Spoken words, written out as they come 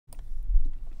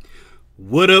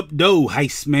What up, though?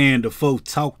 Heist man, the folk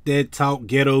talk that talk,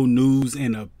 ghetto news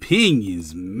and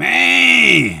opinions,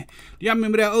 man. Do y'all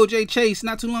remember that OJ chase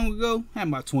not too long ago?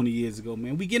 Happened about 20 years ago,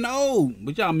 man. We getting old,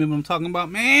 but y'all remember what I'm talking about,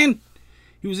 man.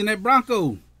 He was in that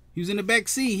Bronco. He was in the back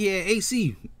seat. He had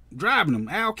AC driving him.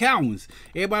 Al Cowens.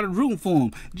 Everybody rooting for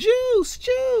him. Juice,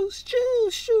 juice,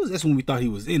 juice, juice. That's when we thought he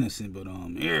was innocent, but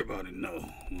everybody know.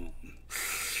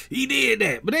 He did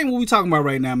that. But that ain't what we talking about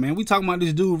right now, man. We talking about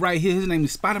this dude right here. His name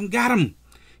is SpotemGottem.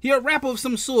 He a rapper of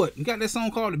some sort. He got that song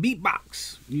called The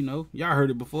Beatbox. You know, y'all heard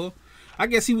it before. I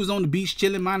guess he was on the beach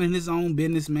chilling, minding his own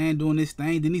business, man, doing his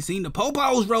thing. Then he seen the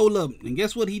popos roll up. And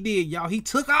guess what he did, y'all? He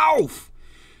took off.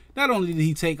 Not only did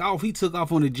he take off, he took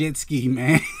off on a jet ski,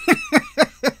 man.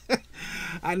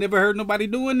 I never heard nobody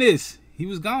doing this. He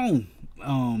was gone.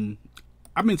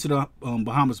 I've been to the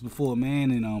Bahamas before,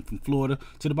 man, and from Florida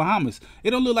to the Bahamas.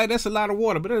 It don't look like that's a lot of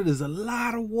water, but it is a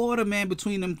lot of water, man,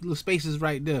 between them little spaces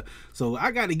right there. So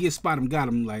I got to give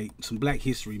SpotemGottem like some Black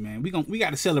history, man. We got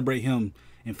to celebrate him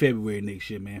in February next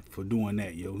year, man, for doing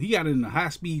that, yo. He got in a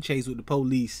high-speed chase with the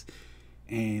police,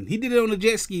 and he did it on a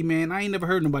jet ski, man. I ain't never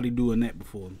heard nobody doing that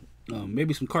before.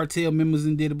 Maybe some cartel members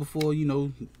did it before, you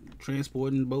know,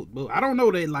 transporting boat. I don't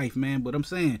know that life, man, but I'm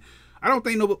saying I don't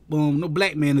think no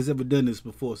black man has ever done this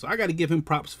before, so I got to give him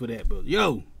props for that. But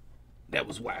yo, that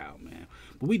was wild, man.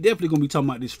 But we definitely gonna be talking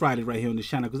about this Friday right here on this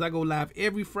channel, because I go live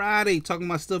every Friday talking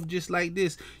about stuff just like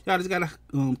this. Y'all just gotta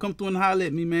come through and holler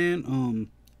at me, man.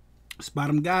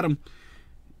 SpotemGottem.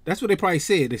 That's what they probably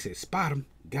said. They said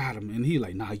SpotemGottem, and he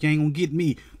like, nah, you ain't gonna get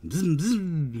me.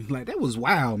 Like, that was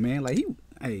wild, man. Like,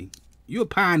 hey, you're a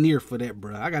pioneer for that,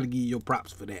 bro. I gotta give you your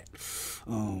props for that.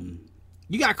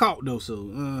 You got caught though, so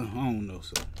I don't know.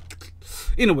 So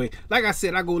anyway, like I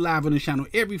said, I go live on the channel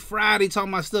every Friday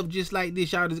talking about stuff just like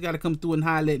this. Y'all just gotta come through and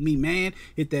holler at me, man.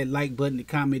 Hit that like button, the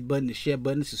comment button, the share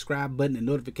button, the subscribe button, the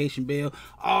notification bell.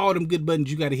 All them good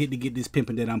buttons you gotta hit to get this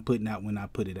pimping that I'm putting out when I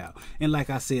put it out. And like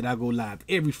I said, I go live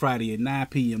every Friday at 9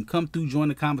 p.m. Come through, join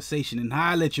the conversation, and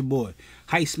holler at your boy.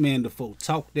 Heist man, the folk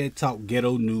talk that talk,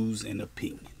 ghetto news and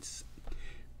opinions.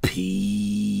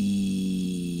 Peace.